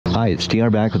Hi, it's TR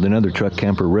back with another truck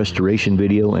camper restoration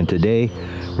video, and today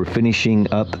we're finishing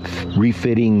up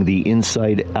refitting the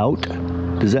inside out.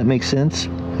 Does that make sense?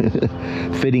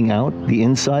 Fitting out the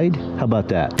inside? How about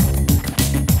that?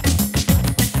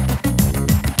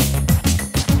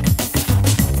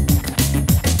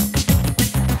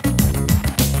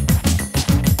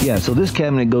 Yeah, so this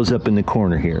cabinet goes up in the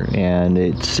corner here, and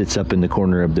it sits up in the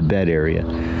corner of the bed area.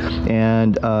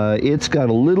 And it's got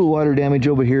a little water damage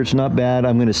over here. It's not bad.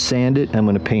 I'm going to sand it. I'm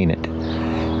going to paint it.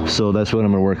 So that's what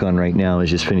I'm going to work on right now,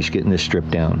 is just finish getting this stripped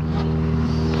down.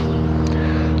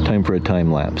 Time for a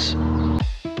time lapse.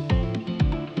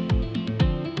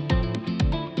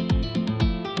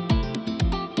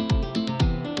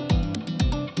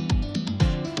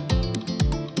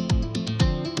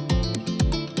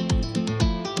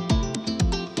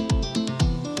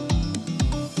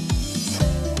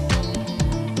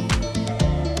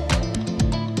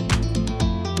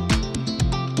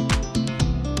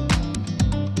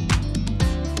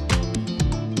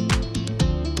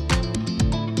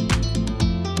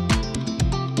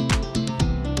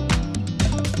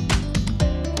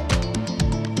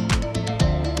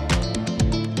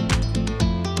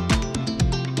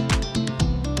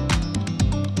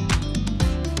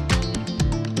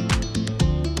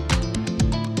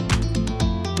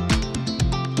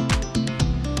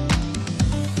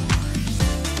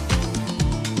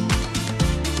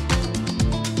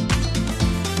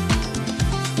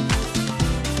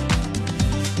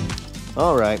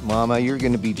 All right, Mama, you're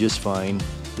going to be just fine.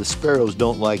 The sparrows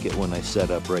don't like it when I set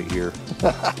up right here.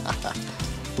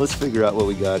 Let's figure out what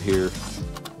we got here.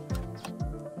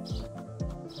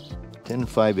 10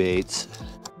 5/8.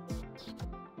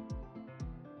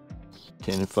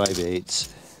 10 5/8.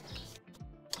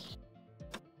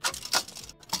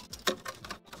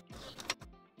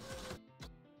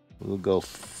 We'll go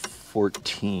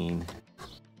 14.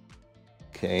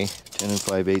 Okay, 10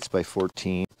 5/8 by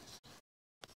 14.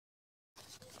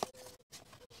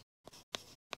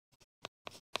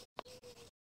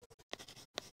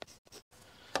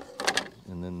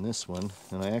 And then this one,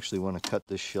 and I actually want to cut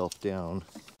this shelf down.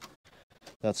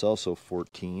 That's also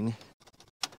 14.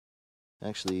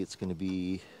 Actually, it's going to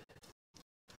be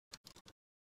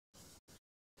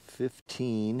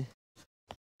 15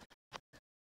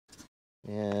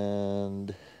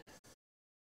 and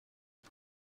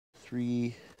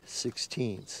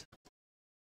 3/16.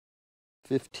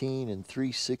 15 and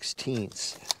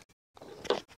 3/16.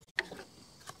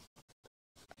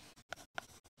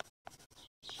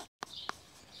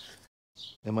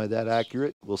 Am I that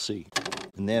accurate? We'll see.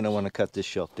 And then I want to cut this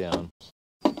shelf down.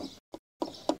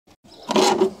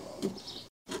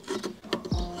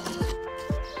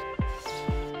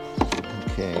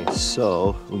 Okay,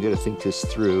 so we got to think this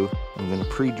through. I'm going to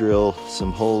pre-drill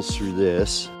some holes through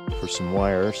this for some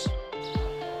wires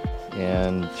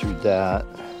and through that.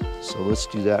 So let's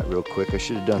do that real quick. I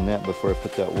should have done that before I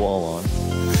put that wall on.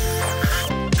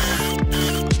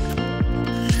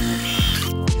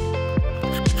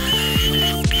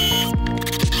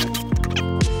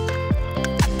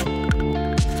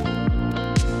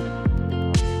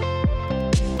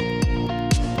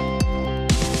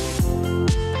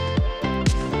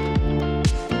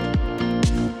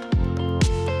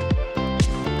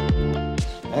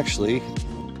 Actually,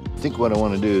 I think what I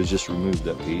want to do is just remove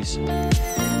that piece.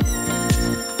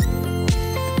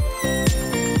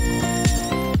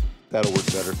 That'll work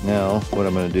better. Now, what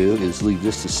I'm going to do is leave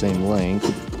this the same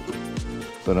length,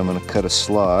 but I'm going to cut a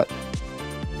slot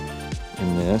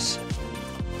in this.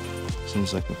 As soon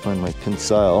as I can find my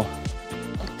pencil.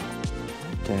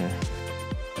 Right there.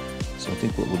 So I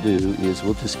think what we'll do is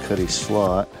we'll just cut a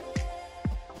slot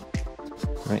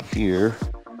right here.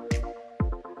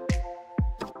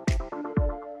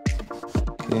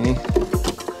 Okay,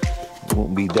 it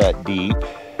won't be that deep.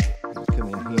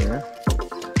 Come in here,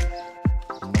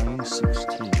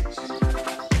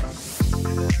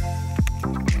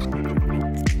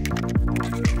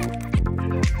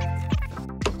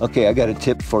 9/16. Okay, I got a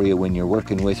tip for you when you're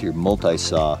working with your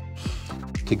multi-saw.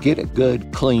 To get a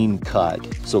good clean cut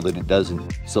so that the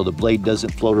blade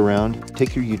doesn't float around,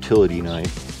 take your utility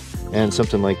knife and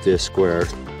something like this square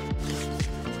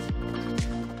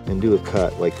and do a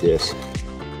cut like this.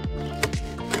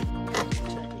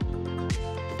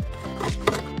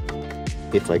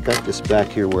 If I got this back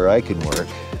here where I can work,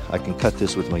 I can cut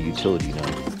this with my utility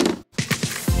knife.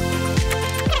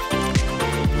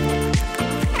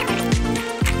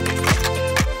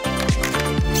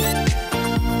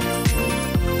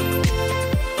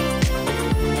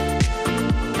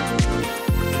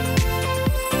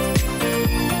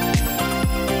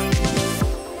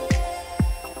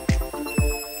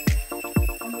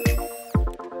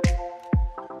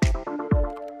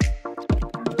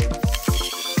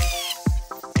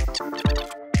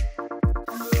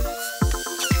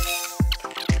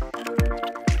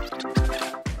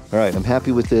 All right, I'm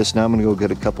happy with this. Now I'm gonna go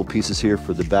get a couple pieces here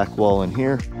for the back wall in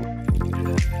here.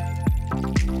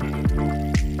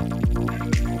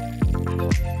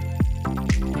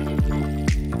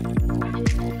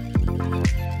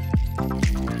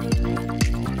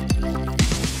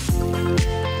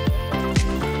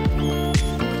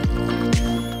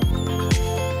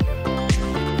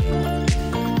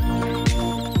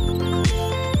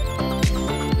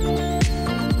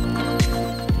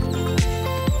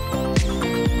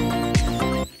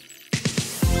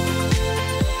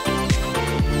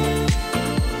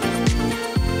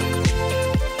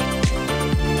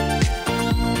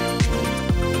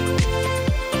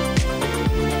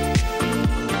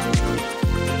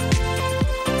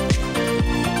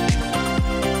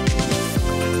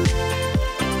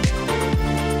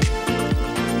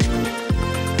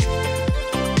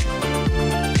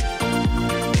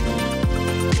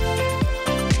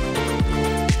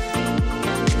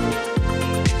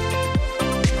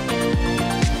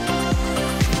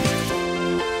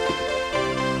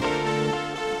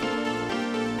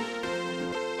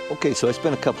 Okay, so I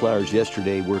spent a couple hours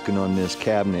yesterday working on this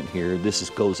cabinet here.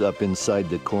 Goes up inside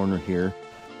the corner here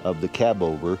of the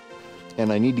Cabover,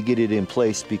 and I need to get it in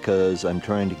place because I'm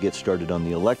trying to get started on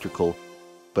the electrical,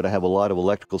 but I have a lot of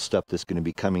electrical stuff that's going to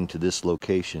be coming to this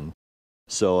location,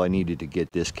 so I needed to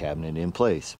get this cabinet in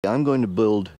place. I'm going to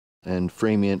build and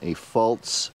frame in a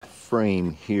false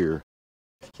frame here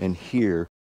and here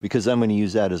because I'm going to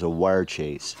use that as a wire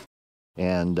chase.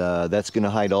 And that's going to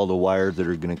hide all the wires that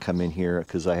are going to come in here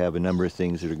because I have a number of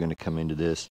things that are going to come into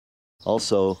this.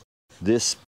 Also,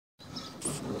 this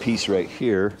piece right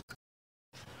here,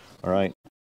 all right,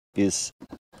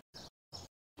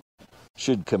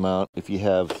 should come out if you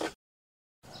have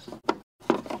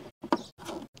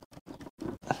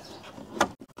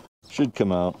should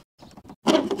come out.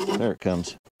 There it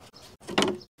comes.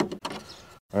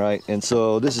 All right, and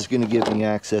so this is going to give me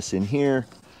access in here.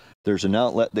 There's an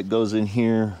outlet that goes in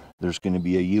here. There's going to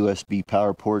be a USB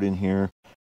power port in here,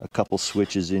 a couple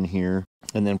switches in here,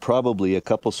 and then probably a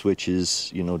couple switches,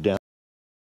 you know, down.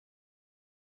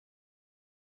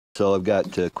 So I've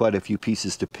got quite a few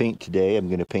pieces to paint today. I'm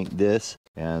going to paint this,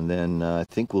 and then I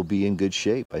think we'll be in good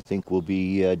shape. I think we'll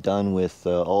be done with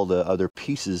all the other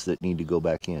pieces that need to go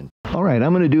back in. All right,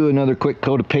 I'm going to do another quick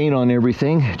coat of paint on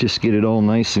everything, just get it all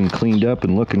nice and cleaned up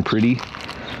and looking pretty.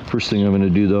 First thing I'm going to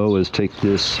do though is take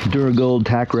this Duragold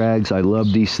tack rags. I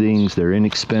love these things. They're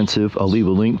inexpensive. I'll leave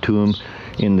a link to them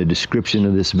in the description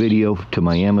of this video to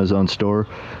my Amazon store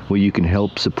where you can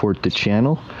help support the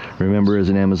channel. Remember, as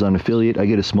an Amazon affiliate, I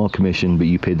get a small commission, but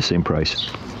you pay the same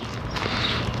price.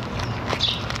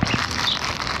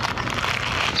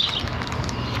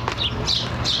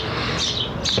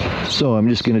 So I'm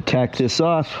just going to tack this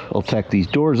off. I'll tack these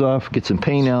doors off, get some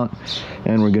paint out,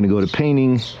 and we're going to go to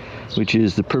painting, which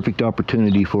is the perfect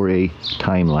opportunity for a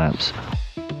time lapse.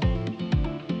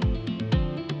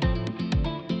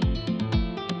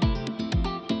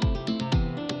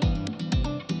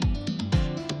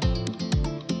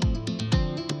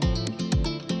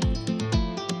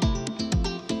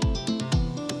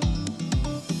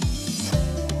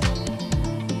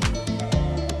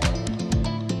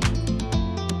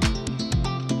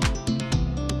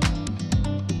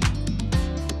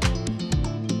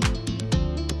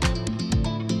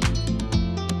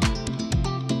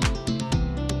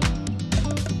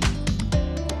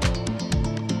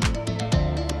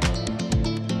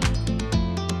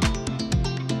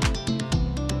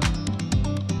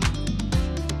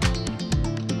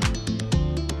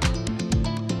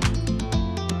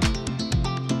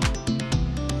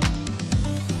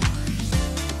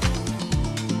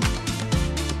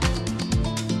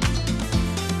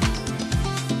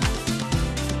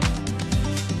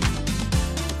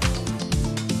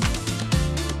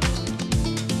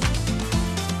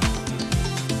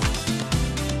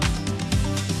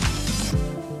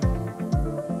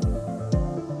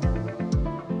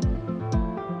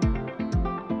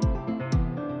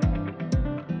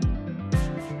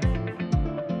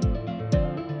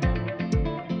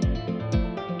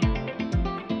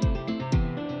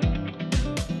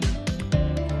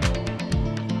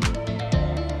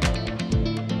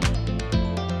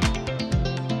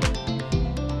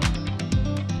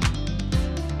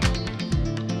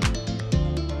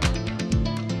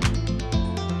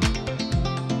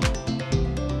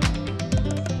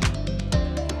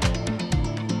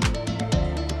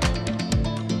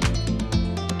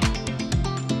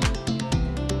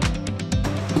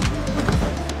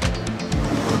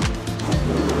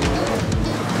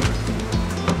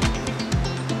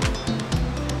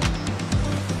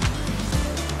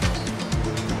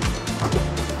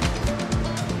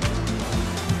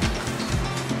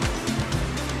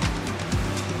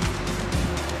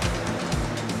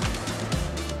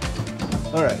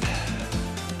 All right,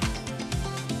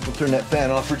 we'll turn that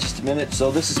fan off for just a minute.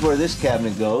 So this is where this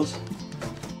cabinet goes.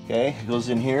 Okay, it goes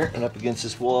in here and up against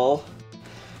this wall.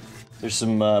 There's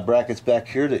some brackets back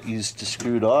here that used to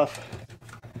screw it off,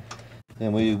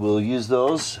 and we will use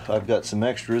those. I've got some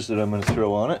extras that I'm going to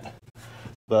throw on it,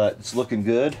 but it's looking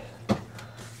good.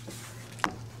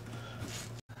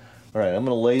 All right, I'm going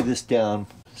to lay this down,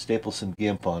 staple some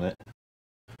GIMP on it.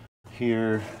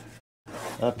 Here,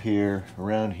 up here,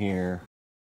 around here.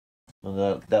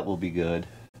 Well, that will be good.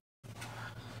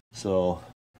 So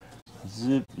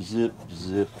zip, zip,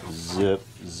 zip, zip,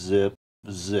 zip,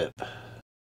 zip,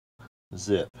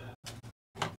 zip.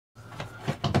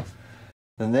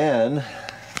 And then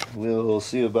we'll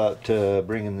see about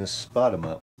bringing this bottom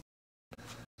up.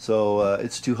 So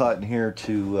it's too hot in here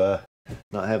to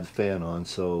not have the fan on,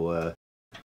 so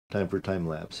time for time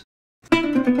lapse.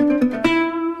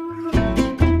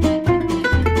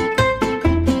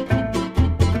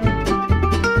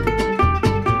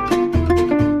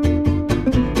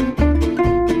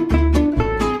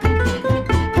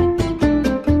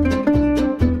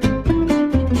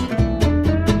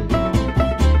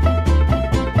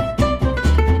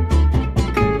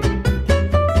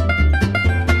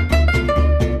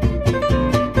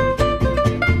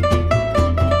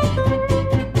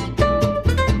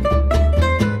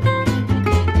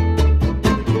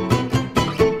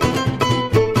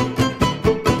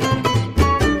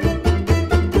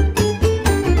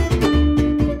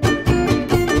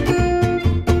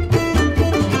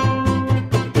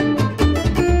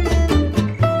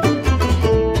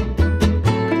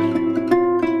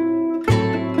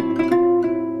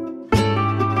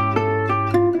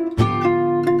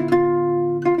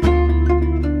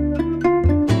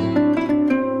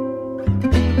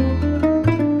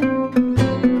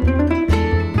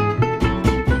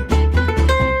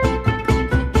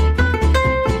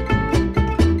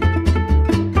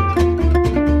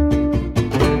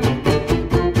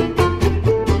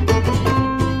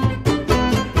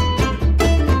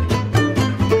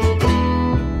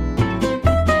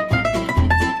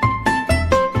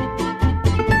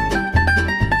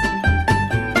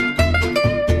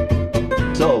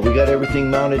 So we got everything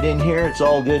mounted in here. It's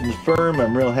all good and firm.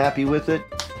 I'm real happy with it.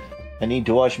 I need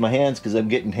to wash my hands because I'm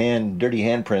getting dirty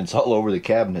handprints all over the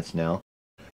cabinets now.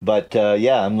 But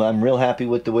yeah, I'm real happy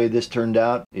with the way this turned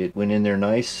out. It went in there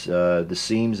nice. The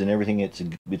seams and everything, it's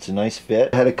a nice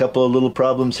fit. I had a couple of little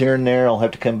problems here and there. I'll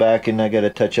have to come back and I got to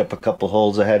touch up a couple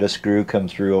holes. I had a screw come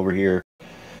through over here.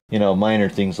 You know, minor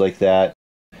things like that.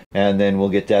 And then we'll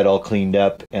get that all cleaned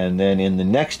up. And then in the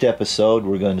next episode,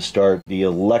 we're going to start the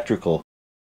electrical.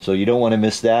 So you don't want to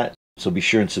miss that. So be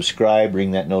sure and subscribe,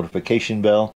 ring that notification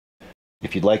bell.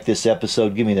 If you'd like this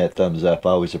episode, give me that thumbs up.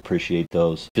 I always appreciate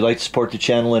those. If you'd like to support the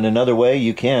channel in another way,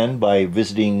 you can by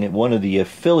visiting one of the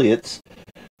affiliates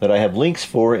that I have links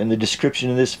for in the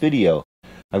description of this video.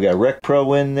 I've got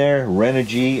RecPro in there,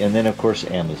 Renogy, and then of course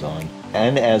Amazon.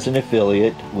 And as an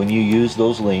affiliate, when you use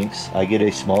those links, I get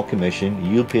a small commission.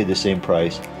 You pay the same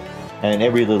price. And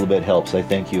every little bit helps. I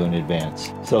thank you in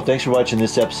advance. So thanks for watching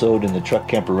this episode in the Truck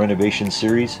Camper Renovation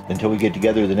series. Until we get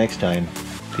together the next time,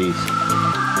 peace.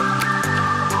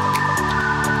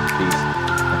 Peace.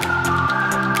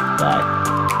 Bye.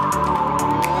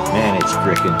 Man, it's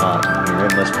frickin' hot in here.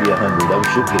 It must be 100. I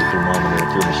should get a thermometer, a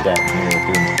thermostat in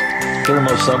here,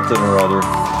 thermo something or other.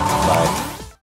 Bye.